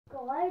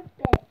garbage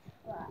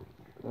truck.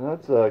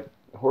 That's a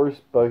horse,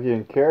 buggy,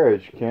 and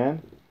carriage,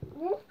 Ken.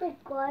 This is the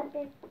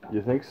garbage truck.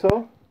 You think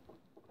so?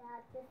 Yeah,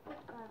 this is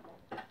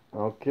garbage.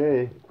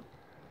 Okay.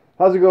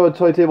 How's it going,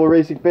 Toy Table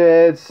Racing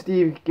fans?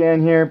 Steve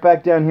again here,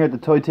 back down here at the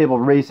Toy Table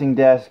Racing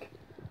desk.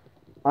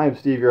 I'm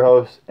Steve, your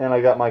host, and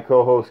I got my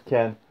co-host,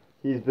 Ken.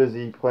 He's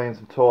busy playing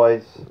some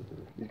toys.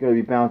 He's going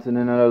to be bouncing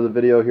in and out of the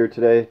video here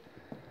today.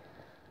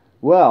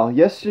 Well, in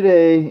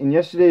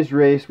yesterday's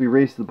race, we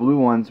raced the blue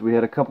ones. We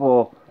had a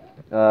couple,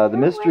 the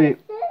mystery...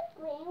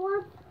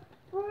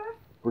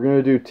 We're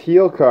going to do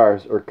teal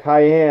cars, or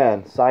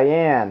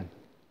cyan.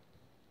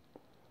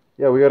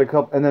 Yeah, we got a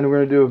couple, and then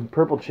we're going to do a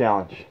purple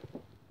challenge.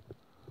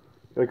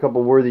 Got a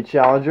couple worthy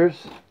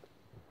challengers.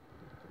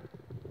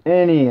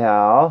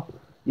 Anyhow,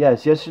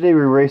 yes, yesterday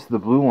we raced the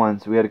blue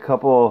ones. We had a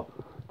couple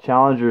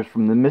challengers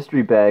from the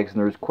mystery bags, and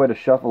there was quite a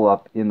shuffle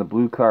up in the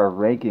blue car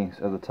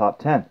rankings of the top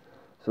 10.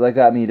 So that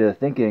got me to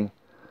thinking,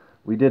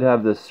 we did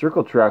have this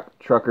circle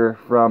trucker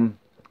from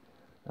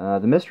the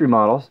mystery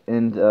models,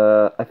 and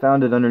I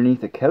found it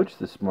underneath a couch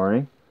this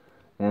morning,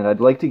 and I'd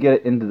like to get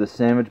it into the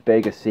sandwich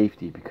bag of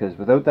safety, because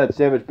without that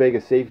sandwich bag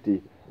of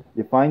safety,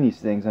 you find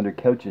these things under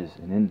couches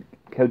and in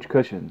couch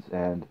cushions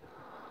and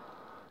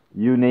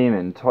you name it,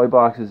 in toy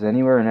boxes,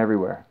 anywhere and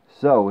everywhere.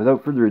 So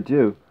without further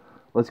ado,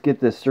 let's get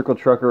this circle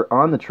trucker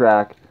on the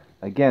track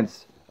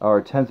against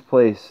our 10th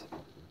place,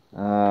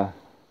 I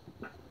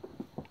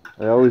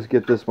always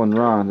get this one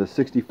wrong, the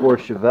 64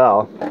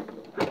 Chevy.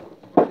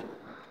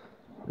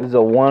 This is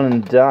a one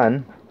and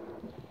done.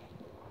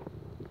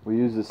 We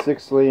used a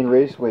 6-lane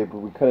raceway, but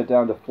we cut it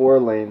down to 4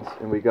 lanes,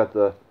 and we got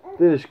the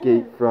finish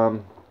gate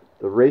from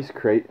the race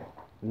crate.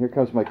 And here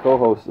comes my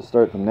co-host to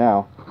start them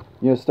now.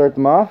 You gonna start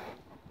them off?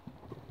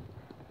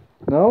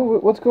 No?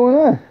 What's going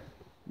on?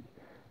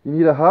 You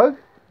need a hug?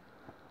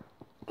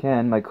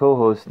 Ken, my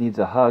co-host, needs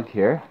a hug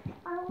here.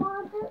 I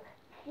want the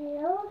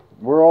Skittles.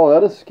 We're all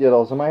out of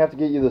Skittles. I might have to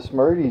get you the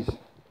Smarties.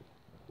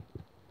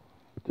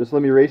 Just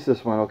let me race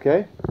this one,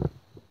 okay?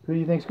 Who do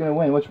you think's gonna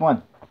win? Which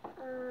one?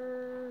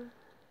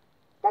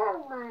 That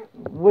one.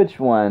 Which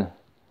one?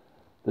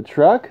 The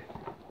truck?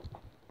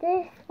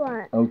 This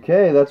one.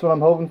 Okay, that's what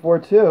I'm hoping for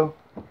too.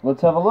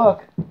 Let's have a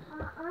look.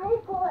 I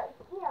go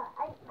here.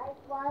 I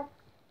want.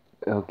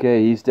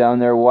 Okay, he's down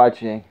there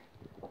watching.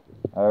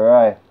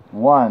 Alright,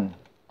 1,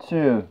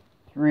 2,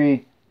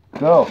 3,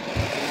 go.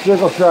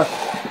 Circle truck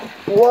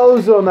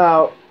blows them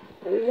out.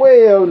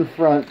 Way out in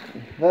front.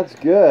 That's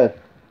good.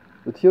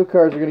 The teal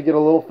cars are going to get a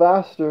little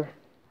faster.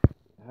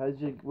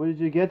 What did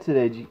you get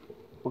today?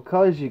 What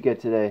colors did you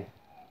get today?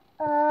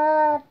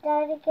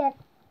 Daddy get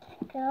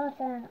Skittles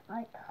and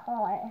I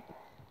call it.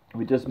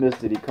 We just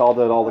missed it. He called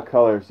out all the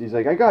colors. He's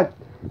like, I got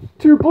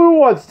 2 blue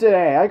ones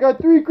today. I got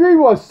 3 green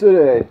ones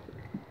today.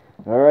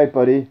 Alright,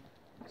 buddy.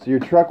 So your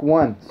truck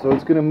won. So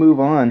it's going to move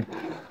on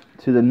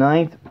to the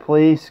 9th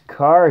place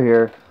car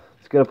here.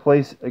 It's got a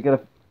place.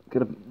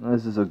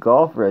 This is a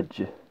Golf Red.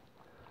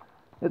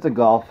 It's a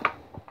Golf.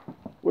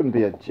 Wouldn't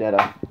be a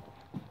Jetta.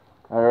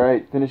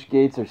 Alright, finish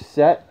gates are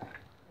set.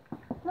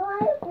 No,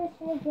 I wish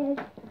I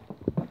did.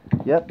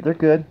 Yep, they're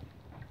good.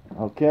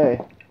 Okay.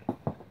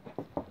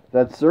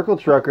 That circle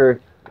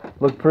trucker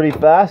looked pretty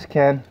fast,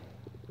 Ken.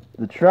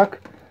 The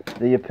truck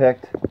that you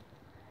picked.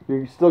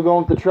 You're still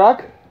going with the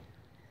truck?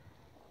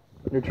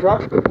 Your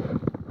truck?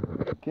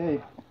 Okay.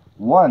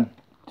 1,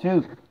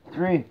 2,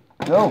 3,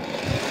 go.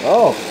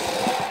 Oh.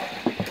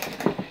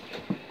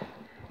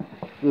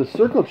 The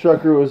circle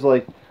trucker was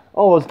like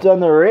almost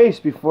done the race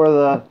before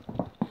the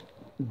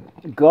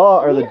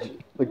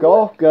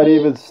golf got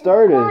even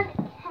started.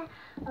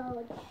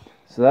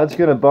 So that's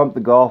going to bump the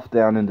Golf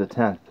down into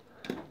 10th.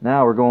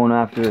 Now we're going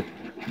after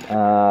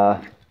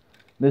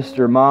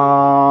Mr.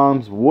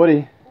 Mom's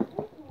Woody.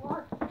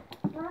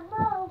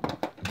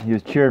 He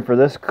was cheering for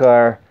this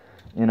car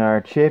in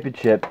our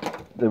championship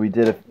that we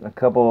did a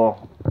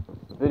couple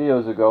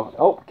videos ago.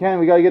 Oh, Ken,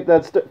 we got to get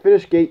that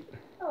finish gate.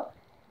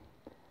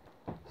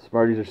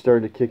 Smarties are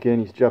starting to kick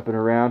in. He's jumping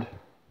around.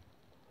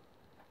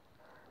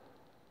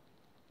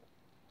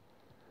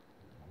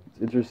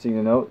 It's interesting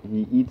to note,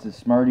 he eats his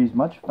Smarties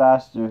much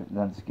faster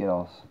than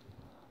Skittles.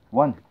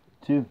 1,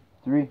 2,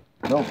 3,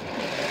 go.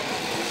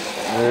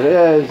 There it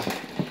is.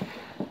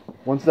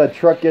 Once that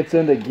truck gets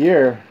into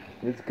gear,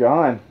 it's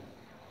gone.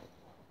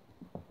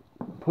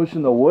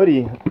 Pushing the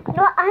Woody. No,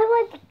 I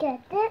want to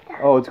get it.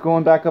 Oh, it's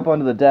going back up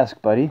onto the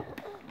desk, buddy.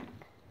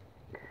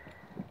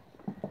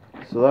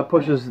 So that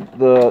pushes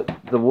the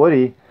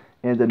Woody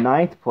into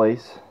 9th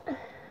place.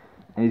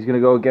 And he's going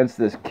to go against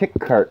this kick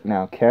cart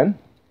now, Ken.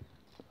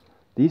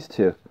 These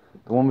two.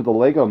 The one with the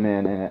Lego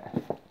man in it.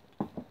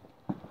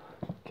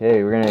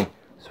 Okay, we're going to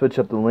switch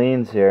up the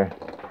lanes here.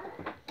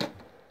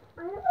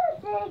 I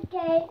want to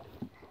get.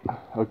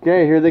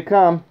 Okay, here they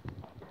come.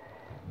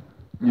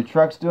 Your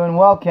truck's doing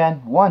well,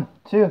 Ken. 1,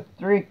 2,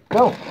 3,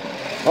 go.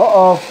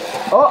 Uh-oh.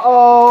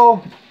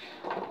 Uh-oh.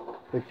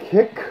 The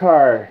kick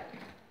car.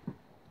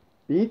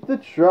 Beat the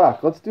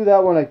truck. Let's do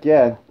that one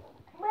again.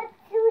 Let's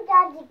do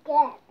that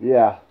again.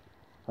 Yeah.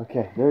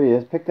 Okay, there he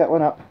is. Pick that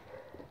one up.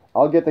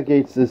 I'll get the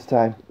gates this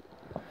time.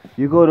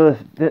 You go to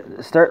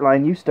the start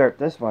line. You start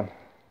this one.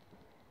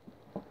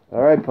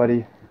 All right,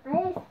 buddy.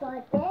 I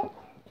started.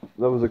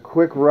 That was a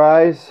quick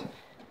rise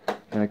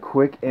and a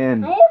quick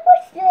end I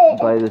pushed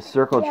it. by the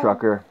circle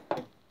trucker.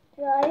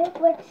 I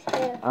pushed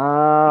it.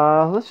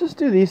 Let's just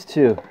do these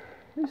two.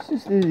 Let's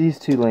just do these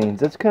two lanes.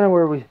 That's kind of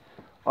where we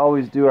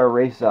always do our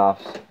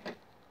race-offs.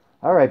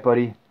 All right,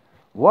 buddy.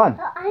 One.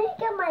 I need to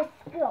get my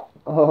skill.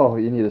 Oh,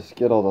 you need a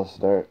Skittle to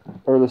start.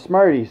 Or the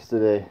Smarties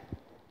today.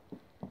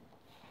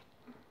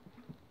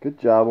 Good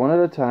job. One at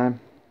a time.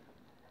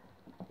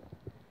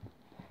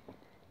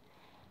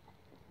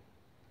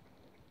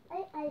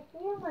 I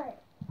feel my...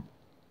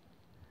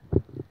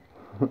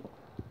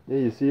 Yeah,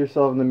 you see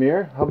yourself in the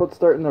mirror? How about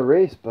starting the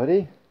race,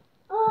 buddy?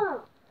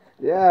 Oh.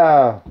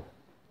 Yeah.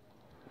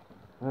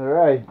 All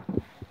right.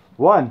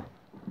 1,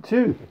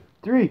 2,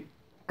 3,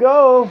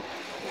 go.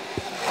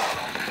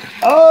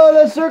 Oh,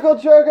 the circle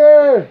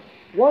trucker.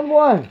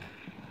 1-1.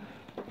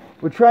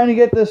 We're trying to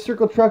get the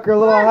circle trucker a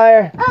little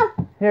higher.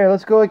 Here,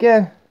 let's go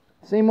again.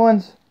 Same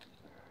ones.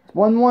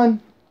 1-1.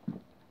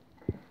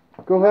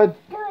 Go ahead.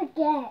 Do it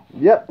again.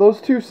 Yep,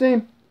 those two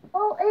same.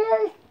 Oh,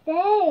 it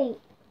was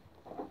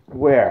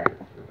Where?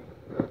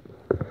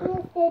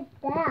 It did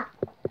that.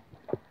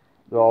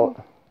 They're all.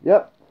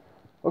 Yep.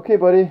 Okay,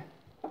 buddy.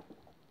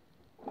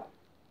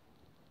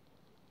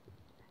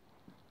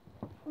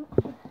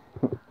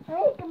 I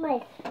need to get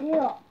my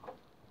skill.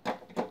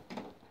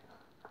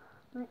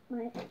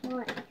 My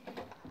smart.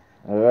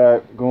 All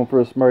right, going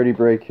for a Smartie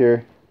break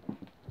here.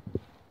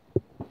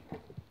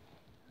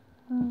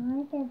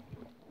 I can...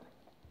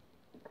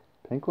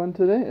 Pink one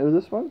today? Or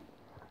this one?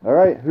 All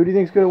right, who do you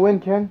think's gonna win,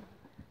 Ken?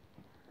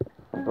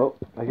 Oh,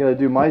 I gotta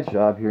do my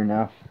job here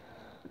now.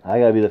 I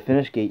gotta be the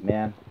finish gate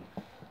man.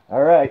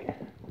 All right,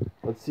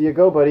 let's see you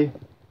go, buddy.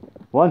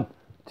 1,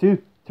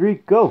 2, 3,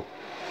 go.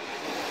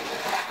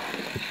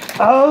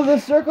 Oh, the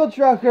circle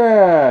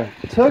trucker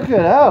took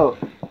it out.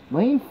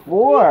 Lane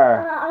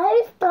 4.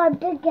 I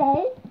started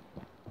again.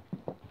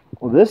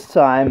 Well, this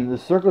time the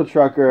circle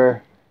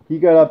trucker, he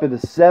got up into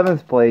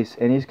 7th place,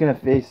 and he's gonna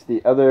face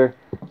the other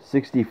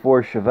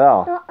 64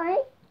 Chevelle. No,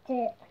 I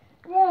did.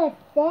 They're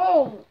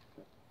the same.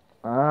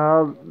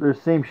 They're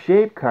same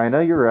shape,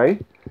 kinda. You're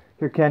right.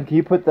 Here, Ken, can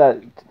you put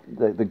that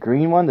the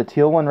green one, the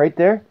teal one, right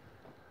there?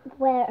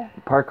 Where?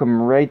 Park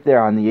them right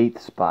there on the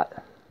 8th spot.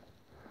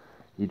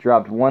 You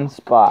dropped 1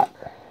 spot.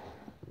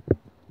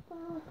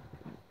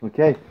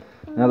 Okay.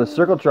 Now the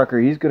circle trucker,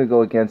 he's gonna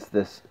go against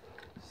this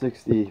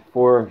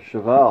 64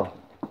 Chevelle.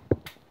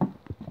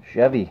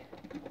 Chevy.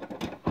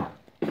 Oh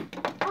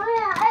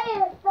yeah,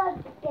 I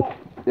started again.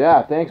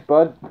 Yeah, thanks,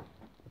 bud.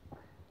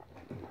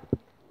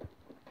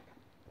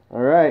 All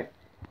right.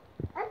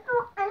 I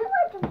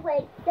want to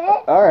play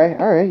this. All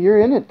right. You're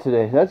in it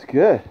today. That's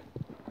good.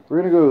 We're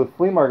gonna go to the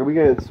flea market. We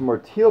gotta get some more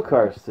teal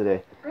cars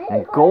today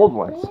and gold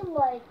ones.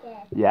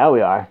 Yeah,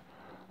 we are.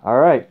 All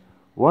right.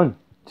 1,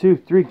 2,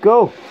 3,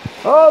 go.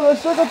 Oh, the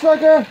circle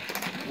trucker.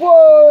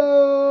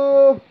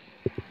 Whoa!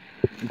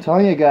 I'm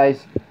telling you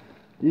guys,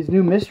 these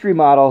new mystery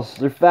models,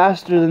 they're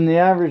faster than the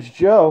average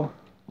Joe.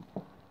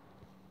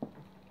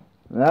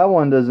 That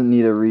one doesn't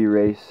need a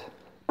re-race.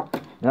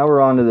 Now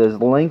we're on to this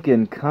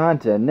Lincoln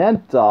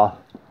Continental,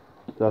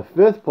 the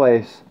 5th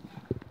place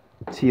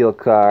teal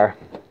car.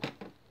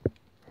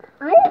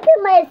 I need to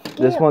get my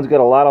skill. This one's got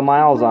a lot of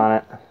miles on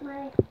it.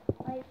 My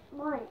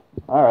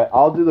All right,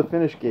 I'll do the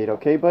finish gate,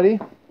 okay, buddy?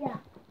 Yeah.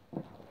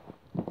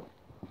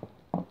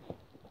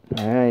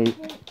 All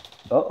right.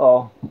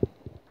 Uh-oh.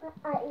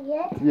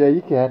 Yes. Yeah,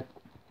 you can.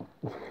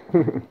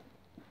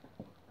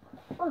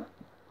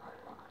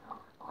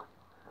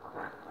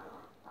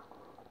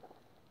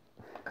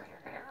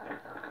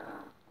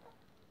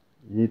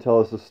 You tell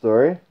us a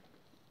story?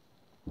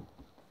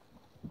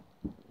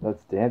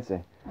 That's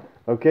dancing.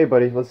 Okay,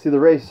 buddy, let's see the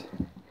race.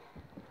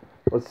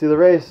 Let's see the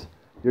race.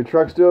 Your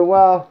truck's doing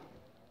well.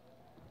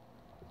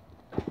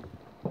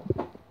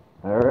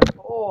 All right.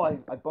 Oh, I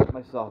bumped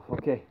myself.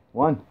 Okay,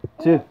 1,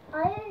 2.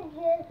 I didn't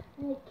get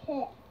the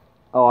kit.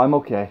 Oh, I'm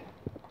okay.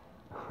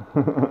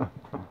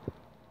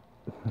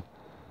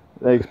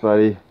 Thanks,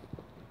 buddy.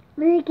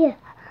 Make it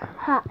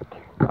hot.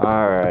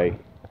 All right.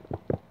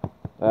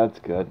 That's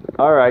good.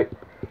 All right.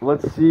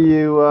 Let's see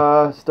you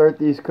start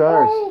these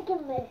cars. I need to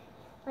get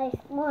my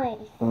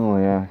slimes. Oh,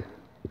 yeah.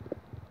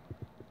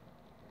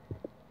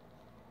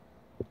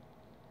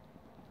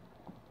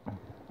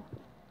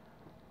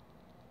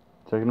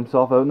 Checking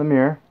himself out in the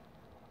mirror.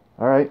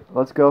 All right,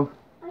 let's go.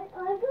 I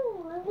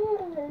don't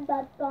want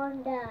that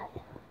on that.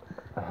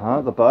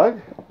 Uh-huh, the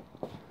bug?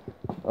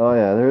 Oh,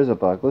 yeah, there is a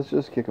bug. Let's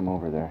just kick him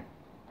over there.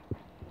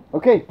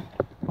 Okay.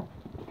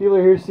 People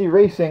are here to see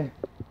racing.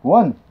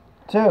 1,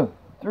 2,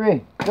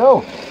 3,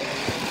 go.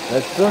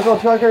 That circle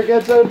trucker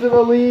gets out to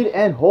the lead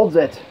and holds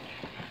it.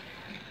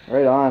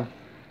 Right on.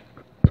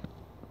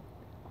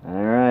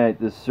 Alright,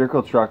 this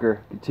circle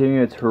trucker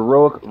continuing its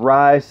heroic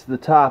rise to the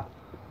top.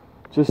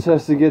 Just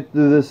has to get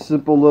through this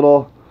simple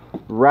little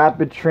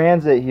rapid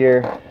transit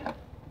here.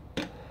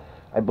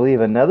 I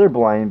believe another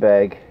blind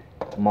bag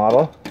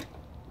model.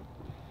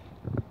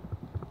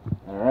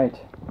 Alright.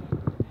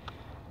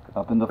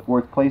 Up into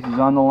 4th place is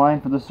on the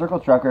line for the circle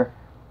trucker.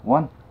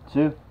 1,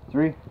 2,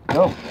 3,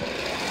 go.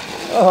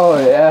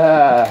 Oh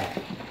yeah.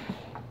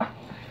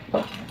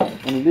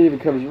 And it even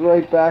comes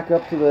right back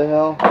up to the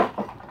hill.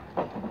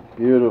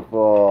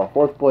 Beautiful.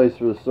 4th place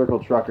for the circle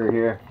trucker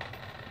here.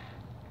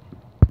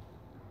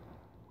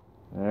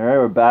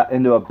 Alright, we're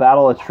into a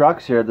battle of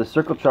trucks here. The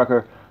circle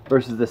trucker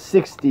versus the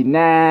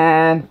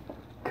 69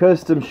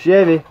 custom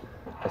Chevy.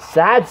 A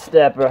side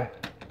stepper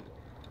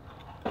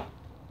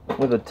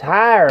with a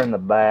tire in the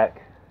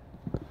back.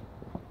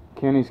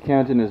 Kenny's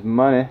counting his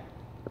money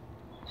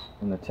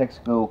in the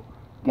Texaco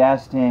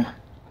gas tank.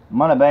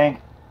 Money bank.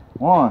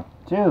 1,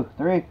 2,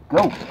 3,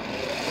 go.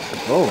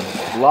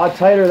 Oh, a lot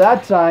tighter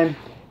that time.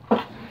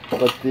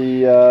 But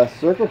the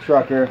circle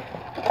trucker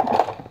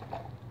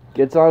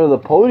gets onto the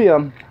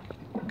podium.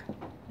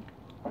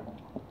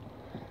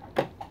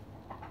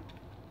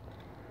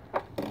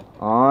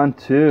 On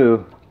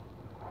to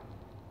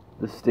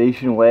the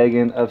station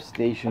wagon of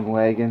station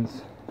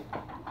wagons.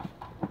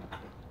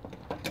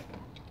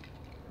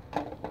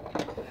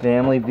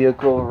 Family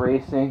vehicle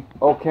racing.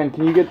 Oh, Ken,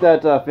 can you get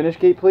that finish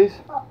gate, please?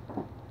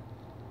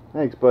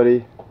 Thanks,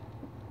 buddy.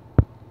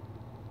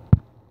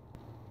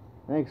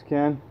 Thanks,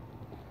 Ken.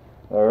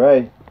 All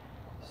right,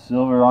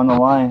 silver on the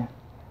line.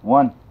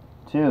 1,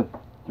 2,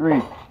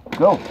 3,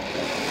 go. Look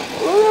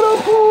at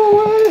him pull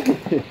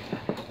away.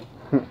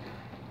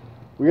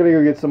 We gotta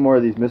go get some more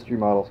of these mystery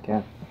models,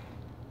 Ken.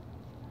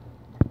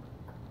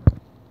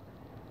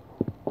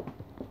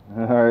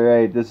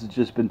 Alright, this has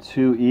just been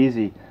too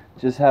easy.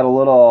 Just had a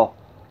little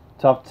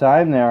tough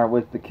time there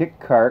with the kick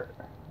cart.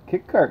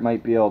 Kick cart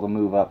might be able to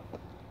move up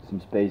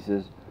some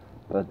spaces,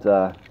 but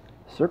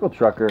circle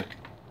trucker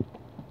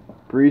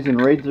breezing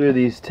right through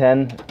these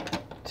 10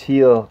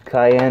 teal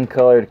cayenne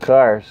colored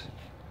cars.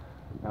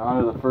 Now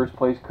onto the 1st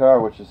place car,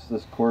 which is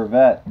this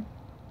Corvette.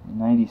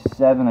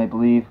 97, I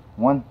believe.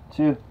 1,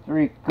 2,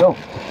 3, go.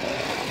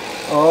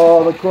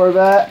 Oh, the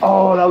Corvette.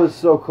 Oh, that was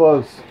so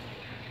close.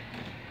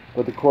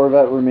 But the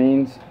Corvette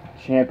remains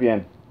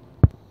champion.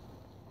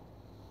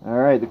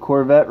 Alright, the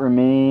Corvette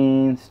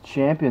remains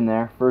champion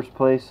there. 1st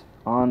place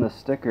on the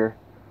sticker.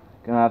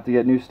 Gonna have to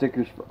get new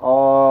stickers for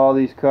all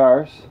these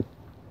cars.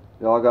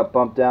 They all got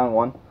bumped down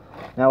one.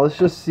 Now let's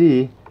just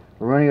see.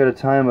 We're running out of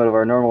time out of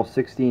our normal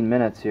 16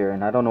 minutes here,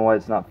 and I don't know why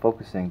it's not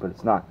focusing, but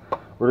it's not.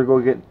 We're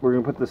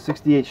gonna put the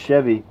 68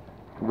 Chevy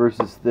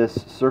versus this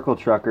circle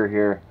trucker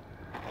here,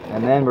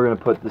 and then we're gonna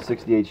put the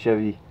 68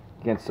 Chevy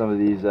against some of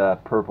these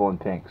purple and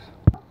pinks.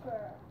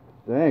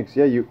 Thanks.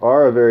 Yeah, you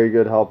are a very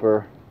good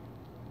helper.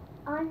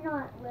 I'm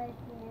not racing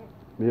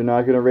it. You're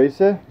not gonna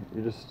race it?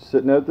 You're just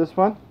sitting out this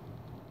one?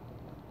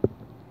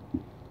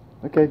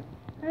 Okay.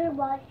 I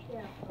watch you.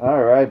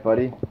 All right,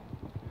 buddy.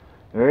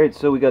 All right,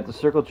 so we got the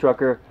circle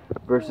trucker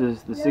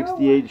versus the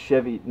 68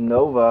 Chevy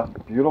Nova.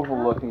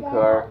 Beautiful looking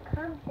car.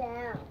 Come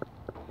down.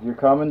 You're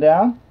coming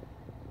down?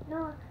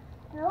 No,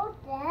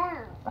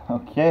 down.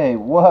 Okay,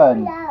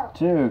 1, No.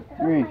 2,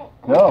 3,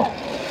 go.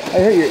 I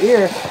hear your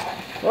ear.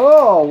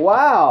 Oh,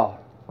 wow.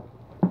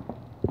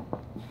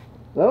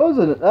 That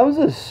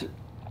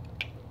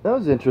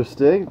was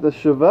interesting. The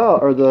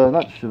Chevelle, or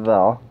not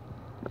Chevelle,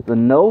 the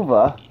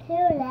Nova. Too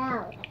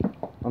loud.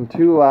 I'm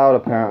too loud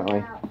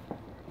apparently.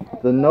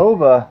 The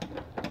Nova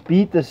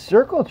beat the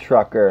circle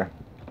trucker.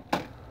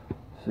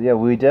 So yeah,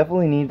 we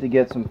definitely need to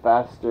get some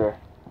faster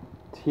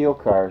teal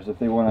cars if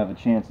they want to have a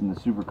chance in the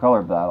super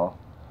color battle.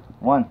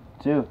 1,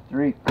 2,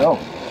 3, go.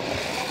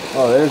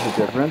 Oh, there's a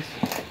difference.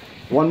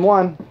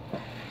 1-1.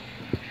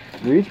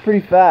 They're each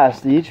pretty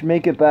fast. They each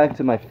make it back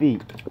to my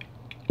feet.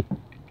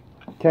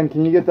 Ken,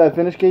 can you get that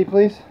finish gate,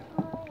 please?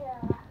 Oh,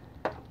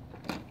 yeah.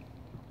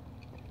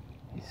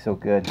 He's so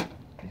good.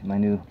 He's my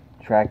new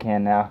track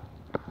hand now.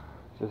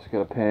 Just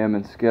gotta pay him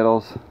in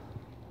Skittles.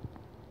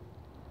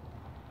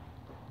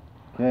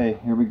 Okay,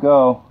 here we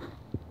go.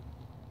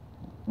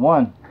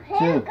 1,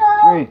 2,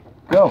 3,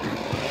 go.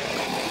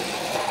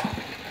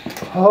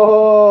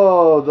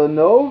 Oh, the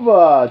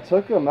Nova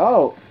took him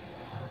out.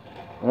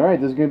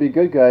 Alright, this is gonna be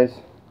good, guys.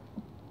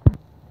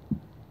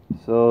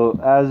 So,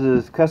 as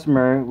is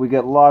customary, we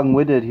get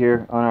long-winded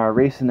here on our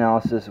race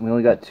analysis, and we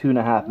only got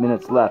 2.5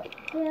 minutes left.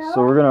 So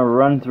we're gonna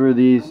run through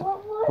these,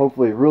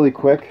 hopefully really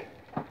quick.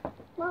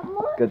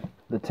 Got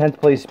the 10th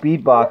place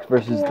speed box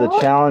versus the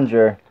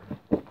Challenger.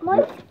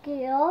 My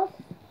skills.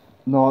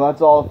 No,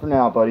 that's all for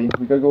now, buddy.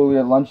 We gotta go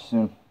get lunch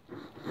soon.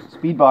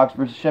 Speed box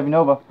versus Chevy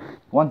Nova.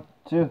 1,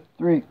 2,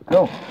 3,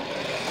 go.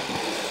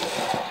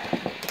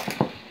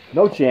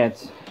 No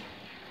chance.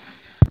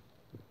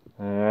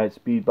 Alright,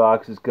 speed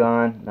box is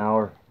gone. Now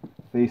we're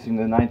facing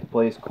the 9th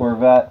place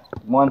Corvette.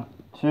 1,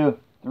 2,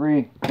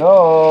 3,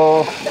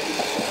 go.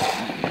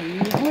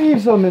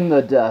 Leaves them in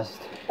the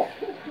dust.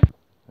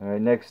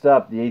 Alright, next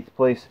up, the 8th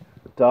place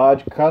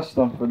Dodge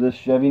Custom for this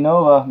Chevy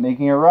Nova,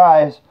 making a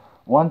rise.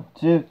 1,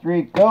 2,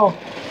 3, go.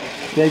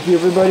 Thank you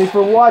everybody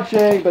for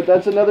watching, but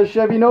that's another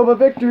Chevy Nova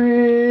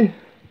victory.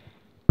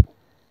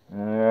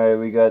 Alright,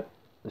 we got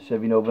the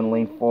Chevy Nova in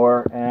lane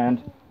 4, and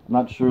I'm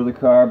not sure of the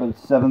car, but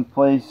it's 7th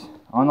place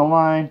on the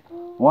line.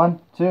 1,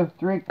 2,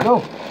 3,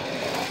 go.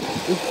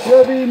 The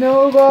Chevy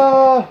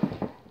Nova!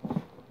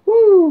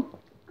 Woo!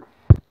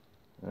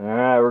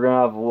 Alright, we're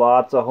gonna have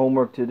lots of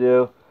homework to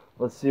do.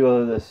 Let's see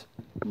whether this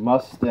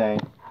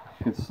Mustang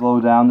could slow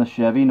down the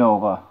Chevy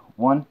Nova.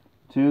 1,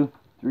 2,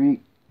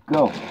 3,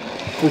 go.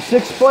 For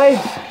 6th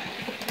place,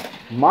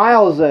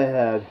 miles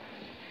ahead.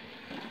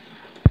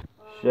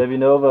 Chevy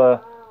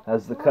Nova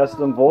has the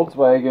custom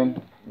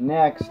Volkswagen.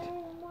 Next.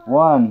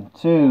 1,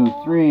 2,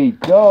 3,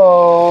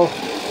 go.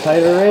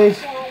 Tighter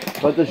race,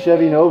 but the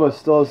Chevy Nova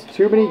still has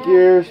too many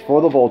gears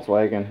for the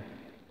Volkswagen.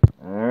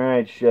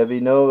 Alright, Chevy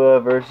Nova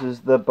versus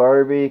the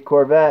Barbie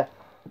Corvette.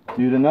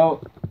 Due to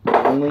note,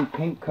 only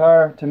pink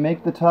car to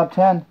make the top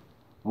 10.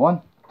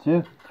 1,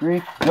 2,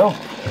 3, go.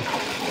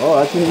 Oh,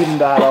 that's an even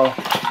battle.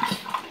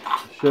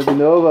 Chevy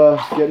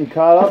Nova getting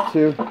caught up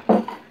to,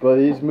 but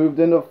he's moved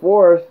into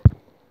 4th.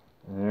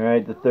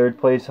 Alright, the 3rd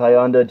place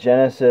Hyundai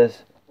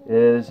Genesis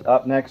is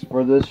up next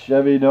for this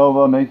Chevy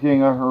Nova,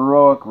 making a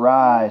heroic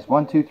rise.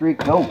 1, 2, 3,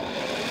 go.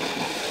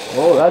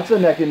 Oh, that's a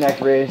neck and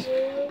neck race,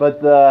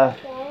 but the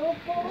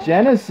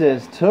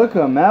Genesis took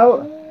him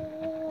out,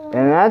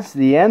 and that's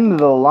the end of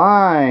the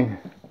line.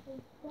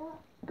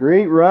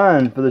 Great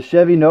run for the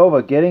Chevy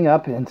Nova, getting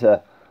up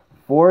into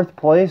 4th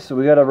place. So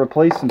we got to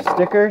replace some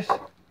stickers.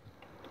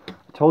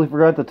 Totally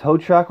forgot the tow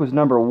truck was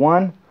number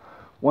 1.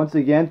 Once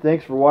again,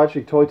 thanks for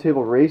watching Toy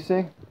Table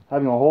Racing.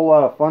 Having a whole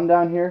lot of fun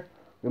down here.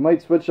 We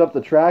might switch up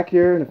the track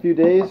here in a few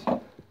days.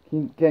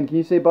 Can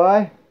you say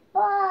bye?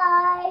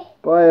 Bye.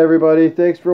 Bye, everybody. Thanks for